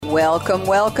Welcome,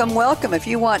 welcome, welcome. If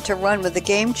you want to run with the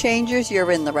Game Changers,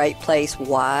 you're in the right place.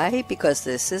 Why? Because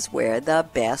this is where the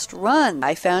best run.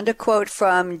 I found a quote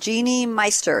from Jeannie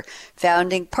Meister,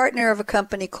 founding partner of a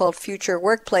company called Future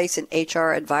Workplace, an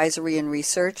HR advisory and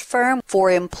research firm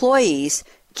for employees.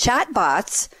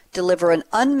 Chatbots deliver an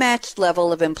unmatched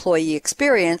level of employee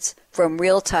experience, from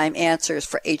real-time answers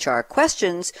for HR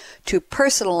questions to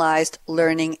personalized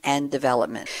learning and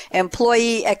development.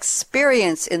 Employee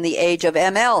experience in the age of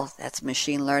ML, that's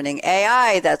machine learning,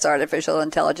 AI, that's artificial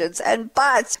intelligence, and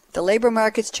bots. The labor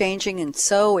market's changing, and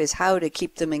so is how to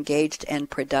keep them engaged and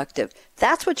productive.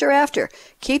 That's what you're after.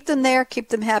 Keep them there, keep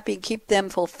them happy, keep them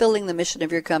fulfilling the mission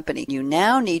of your company. You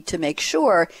now need to make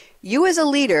sure you as a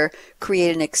leader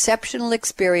create an exceptional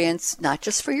experience, not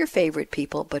just for your favorite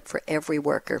people, but for every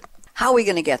worker. How are we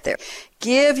going to get there?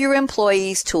 Give your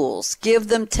employees tools. Give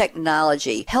them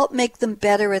technology. Help make them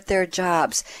better at their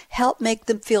jobs. Help make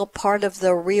them feel part of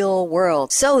the real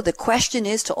world. So the question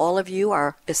is to all of you,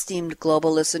 our esteemed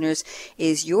global listeners,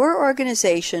 is your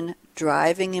organization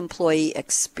driving employee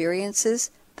experiences,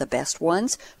 the best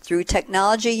ones, through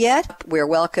technology yet? We're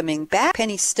welcoming back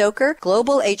Penny Stoker,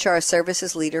 Global HR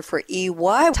Services Leader for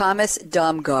EY, Thomas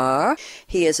Damgard.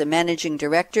 He is a Managing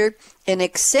Director in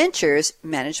Accenture's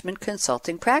management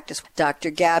consulting practice. Dr.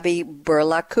 Gabby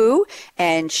Burlaku,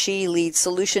 and she leads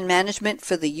solution management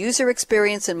for the user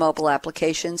experience and mobile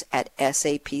applications at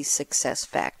SAP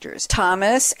SuccessFactors.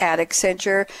 Thomas at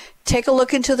Accenture, take a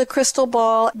look into the crystal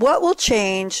ball. What will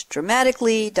change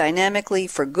dramatically, dynamically,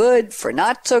 for good, for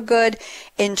not so good,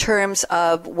 in terms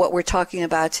of what we're talking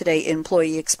about today,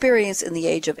 employee experience in the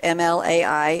age of ML,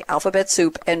 AI, alphabet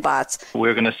soup, and bots?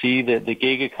 We're going to see the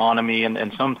gig economy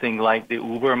and something like the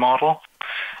Uber model.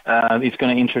 It's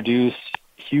going to introduce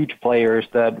huge players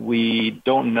that we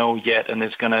don't know yet, and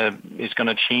it's going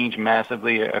to change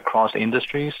massively across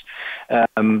industries.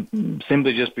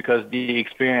 Simply just because the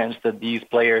experience that these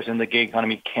players in the gig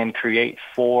economy can create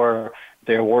for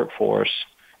their workforce.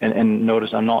 And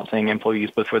notice I'm not saying employees,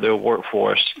 but for their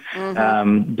workforce,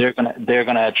 they're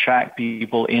gonna attract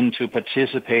people in to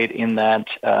participate in that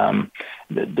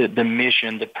the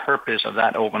mission, the purpose of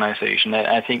that organization.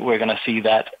 I think we're gonna see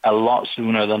that a lot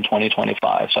sooner than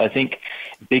 2025. So I think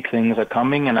big things are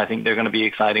coming, and I think they're gonna be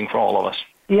exciting for all of us.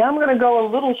 Yeah, I'm going to go a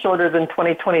little shorter than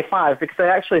 2025 because I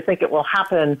actually think it will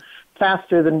happen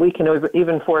faster than we can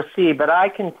even foresee. But I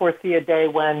can foresee a day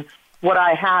when what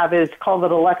I have is, call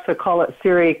it Alexa, call it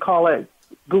Siri, call it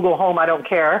Google Home, I don't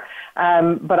care.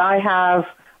 But I have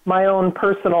my own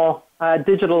personal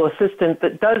digital assistant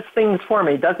that does things for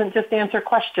me, doesn't just answer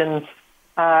questions,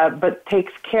 but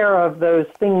takes care of those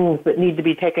things that need to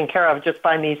be taken care of just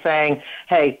by me saying,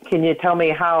 hey, can you tell me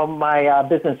how my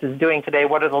business is doing today?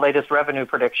 What are the latest revenue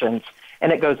predictions?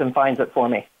 And it goes and finds it for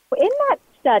me. In that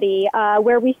study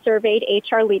where we surveyed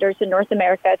HR leaders in North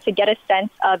America to get a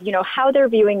sense of, how they're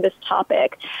viewing this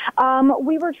topic,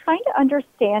 we were trying to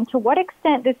understand to what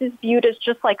extent this is viewed as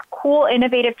just like cool,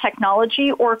 innovative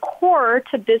technology or core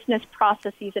to business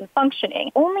processes and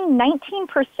functioning. Only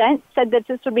 19% said that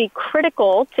this would be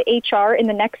critical to HR in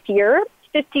the next year.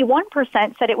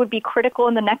 51% said it would be critical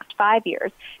in the next 5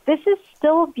 years. This is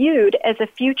still viewed as a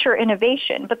future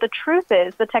innovation, but the truth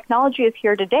is the technology is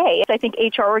here today. I think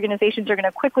HR organizations are going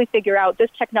to quickly figure out this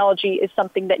technology is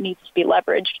something that needs to be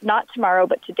leveraged, not tomorrow,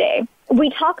 but today.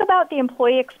 We talk about the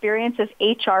employee experience as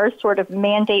HR's sort of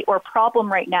mandate or problem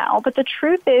right now, but the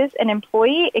truth is an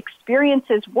employee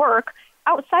experiences work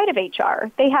outside of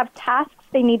HR. They have tasks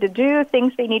they need to do,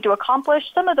 things they need to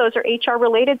accomplish. Some of those are HR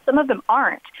related, some of them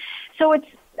aren't. So it's,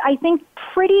 I think,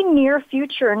 pretty near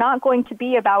future, not going to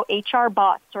be about HR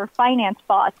bots or finance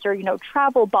bots or,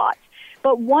 travel bots,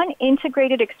 but one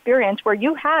integrated experience where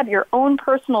you have your own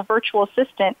personal virtual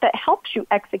assistant that helps you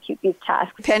execute these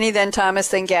tasks. Penny, then Thomas,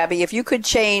 then Gabby, if you could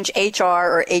change HR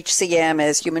or HCM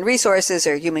as human resources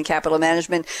or human capital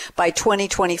management by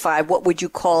 2025, what would you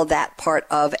call that part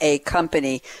of a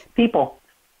company? People.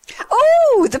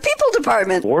 Oh, the people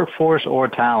department. Workforce or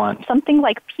talent. Something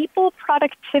like people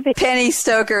productivity. Penny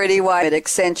Stoker at EY at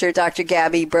Accenture, Dr.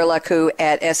 Gabby Burlaku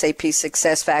at SAP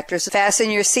SuccessFactors. Fasten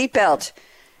your seatbelt.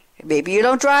 Maybe you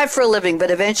don't drive for a living,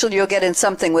 but eventually you'll get in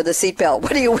something with a seatbelt.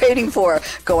 What are you waiting for?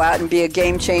 Go out and be a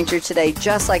game changer today,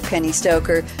 just like Penny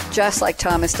Stoker, just like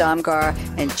Thomas Damgard,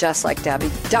 and just like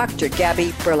Dr. Gabby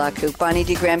Burlaku. Bonnie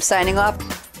D. Graham signing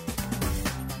off.